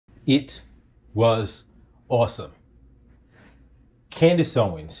It was awesome. Candace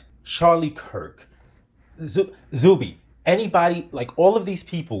Owens, Charlie Kirk, Zuby, anybody, like all of these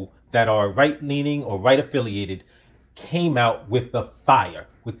people that are right-leaning or right-affiliated came out with the fire,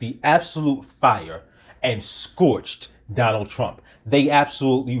 with the absolute fire, and scorched Donald Trump. They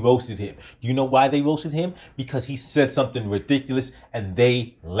absolutely roasted him. You know why they roasted him? Because he said something ridiculous and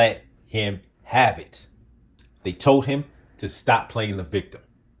they let him have it. They told him to stop playing the victim.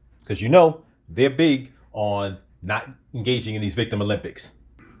 Because you know, they're big on not engaging in these victim Olympics.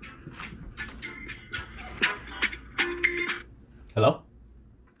 Hello?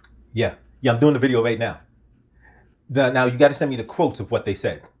 Yeah, I'm doing the video right now. Now you got to send me the quotes of what they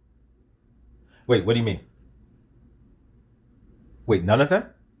said. Wait, what do you mean? Wait, none of them?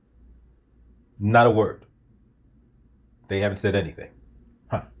 Not a word. They haven't said anything.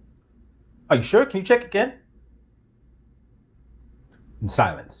 Huh. Are you sure? Can you check again? In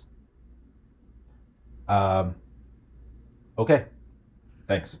silence. Okay.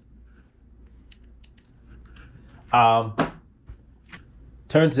 Thanks.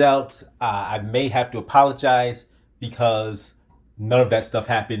 Turns out I may have to apologize because none of that stuff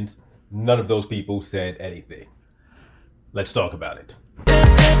happened. None of those people said anything. Let's talk about it.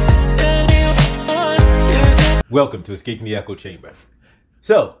 Welcome to Escaping the Echo Chamber.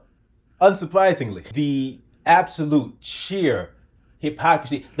 So, unsurprisingly, the absolute sheer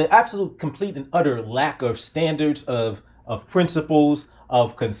hypocrisy, the absolute complete and utter lack of standards, of principles,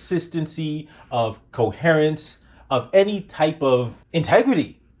 of consistency, of coherence, of any type of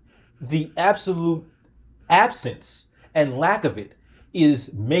integrity, the absolute absence and lack of it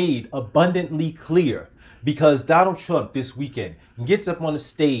is made abundantly clear because Donald Trump this weekend gets up on a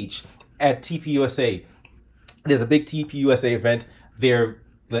stage at TPUSA. There's a big TPUSA event.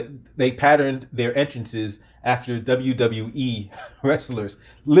 They patterned their entrances after WWE wrestlers.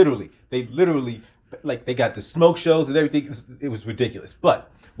 They literally, like, they got the smoke shows and everything. It was ridiculous.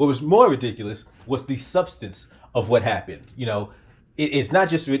 But what was more ridiculous was the substance of what happened. You know, it's not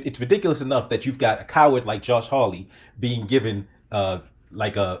just, it's ridiculous enough that you've got a coward like Josh Hawley being given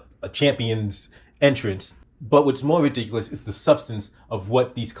like a champion's entrance. But what's more ridiculous is the substance of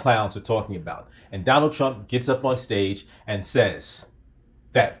what these clowns are talking about. And Donald Trump gets up on stage and says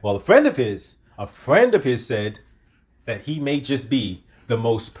that, well, a friend of his said that he may just be the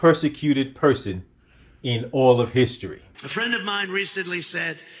most persecuted person in all of history. A friend of mine recently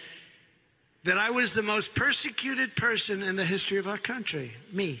said that I was the most persecuted person in the history of our country.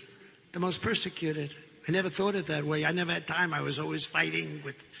 Me, the most persecuted. I never thought it that way. I never had time. I was always fighting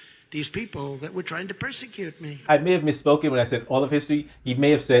with these people that were trying to persecute me. I may have misspoken when I said all of history. He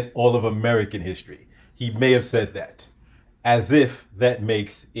may have said all of American history. He may have said that, as if that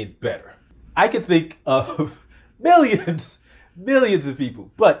makes it better. I could think of millions of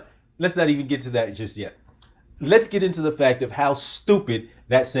people, but let's not even get to that just yet. Let's get into the fact of how stupid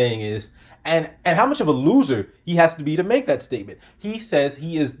that saying is and how much of a loser he has to be to make that statement. He says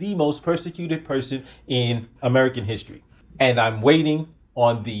he is the most persecuted person in American history. And I'm waiting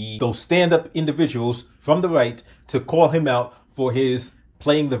on those stand-up individuals from the right to call him out for his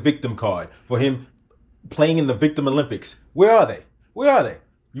playing the victim card, for him playing in the victim Olympics. Where are they? Where are they?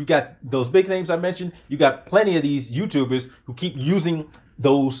 You got those big names I mentioned. You got plenty of these YouTubers who keep using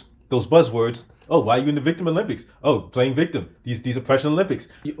those buzzwords. Oh, why are you in the victim Olympics? Oh, playing victim. These oppression Olympics.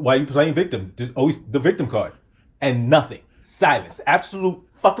 Why are you playing victim? Just always the victim card. And nothing. Silence. Absolute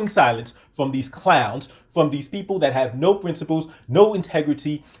fucking silence from these clowns, from these people that have no principles, no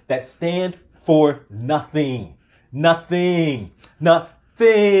integrity, that stand for nothing. Nothing. Nothing.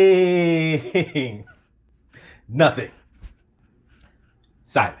 Nothing.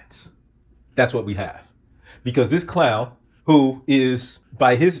 Silence. That's what we have. Because this clown, who is,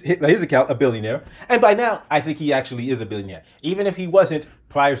 by his account, a billionaire, and by now, I think he actually is a billionaire. Even if he wasn't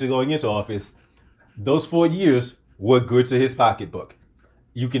prior to going into office, those 4 years were good to his pocketbook.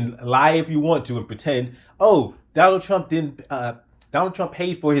 You can lie if you want to and pretend, oh, Donald Trump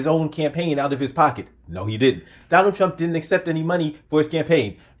paid for his own campaign out of his pocket. No, he didn't. Donald Trump didn't accept any money for his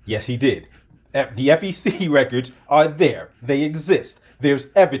campaign. Yes, he did. The FEC records are there. They exist. There's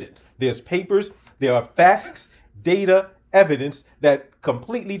evidence. There's papers. There are facts, data, evidence that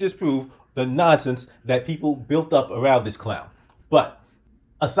completely disprove the nonsense that people built up around this clown. But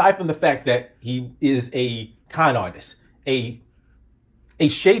aside from the fact that he is a con artist, a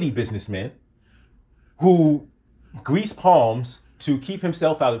shady businessman who greased palms to keep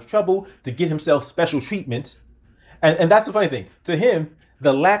himself out of trouble, to get himself special treatment. And that's the funny thing. To him,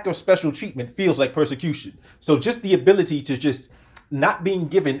 the lack of special treatment feels like persecution. So just the ability to just not being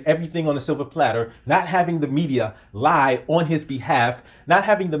given everything on a silver platter, not having the media lie on his behalf, not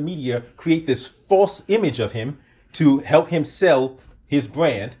having the media create this false image of him to help him sell his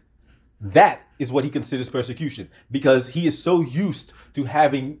brand, that is what he considers persecution, because he is so used to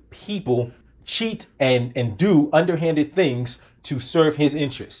having people cheat and do underhanded things to serve his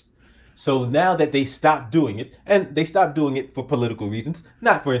interests. So now that they stopped doing it, and they stopped doing it for political reasons,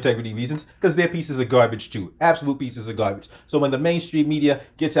 not for integrity reasons, because they're pieces of garbage too, absolute pieces of garbage. So when the mainstream media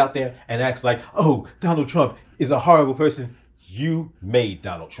gets out there and acts like, oh, Donald Trump is a horrible person, you made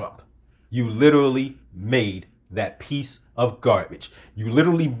Donald Trump. You literally made that piece of garbage. You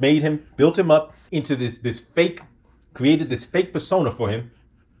literally made him, built him up into this fake, created this fake persona for him,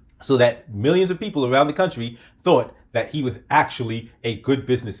 so that millions of people around the country thought that he was actually a good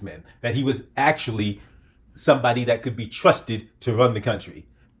businessman, that he was actually somebody that could be trusted to run the country.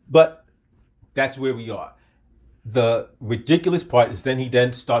 But that's where we are. The ridiculous part is he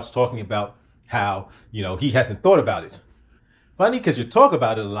then starts talking about how, he hasn't thought about it. Funny, because you talk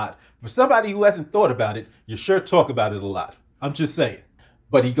about it a lot. For somebody who hasn't thought about it, you sure talk about it a lot. I'm just saying.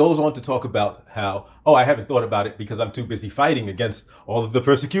 But he goes on to talk about how, oh, I haven't thought about it because I'm too busy fighting against all of the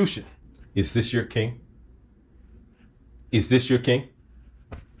persecution. Is this your king? Is this your king?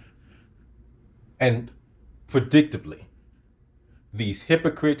 And predictably, these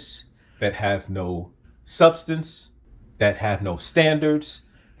hypocrites that have no substance, that have no standards,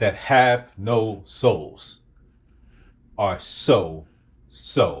 that have no souls, are so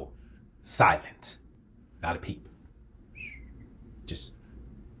silent. Not a peep. Just.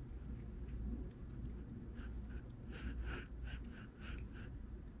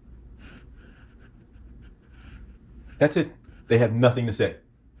 That's it. They have nothing to say.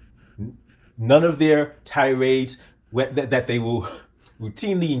 None of their tirades that they will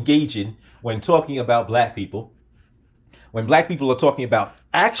routinely engage in when talking about black people, when black people are talking about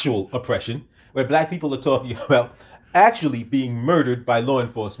actual oppression, when black people are talking about actually being murdered by law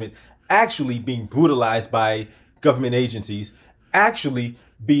enforcement, actually being brutalized by government agencies, actually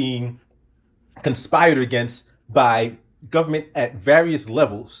being conspired against by government at various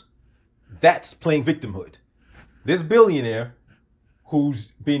levels. That's playing victimhood. This billionaire who's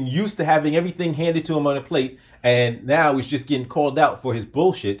been used to having everything handed to him on a plate and now is just getting called out for his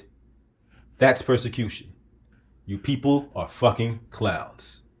bullshit, that's persecution. You people are fucking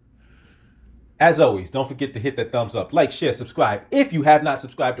clowns. As always, don't forget to hit that thumbs up, like, share, subscribe if you have not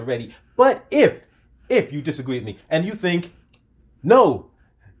subscribed already. But if you disagree with me and you think, no,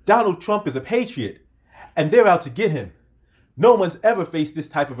 Donald Trump is a patriot and they're out to get him, no one's ever faced this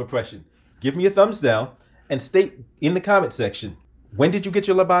type of oppression, give me a thumbs down and state in the comment section, when did you get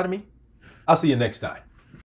your lobotomy? I'll see you next time.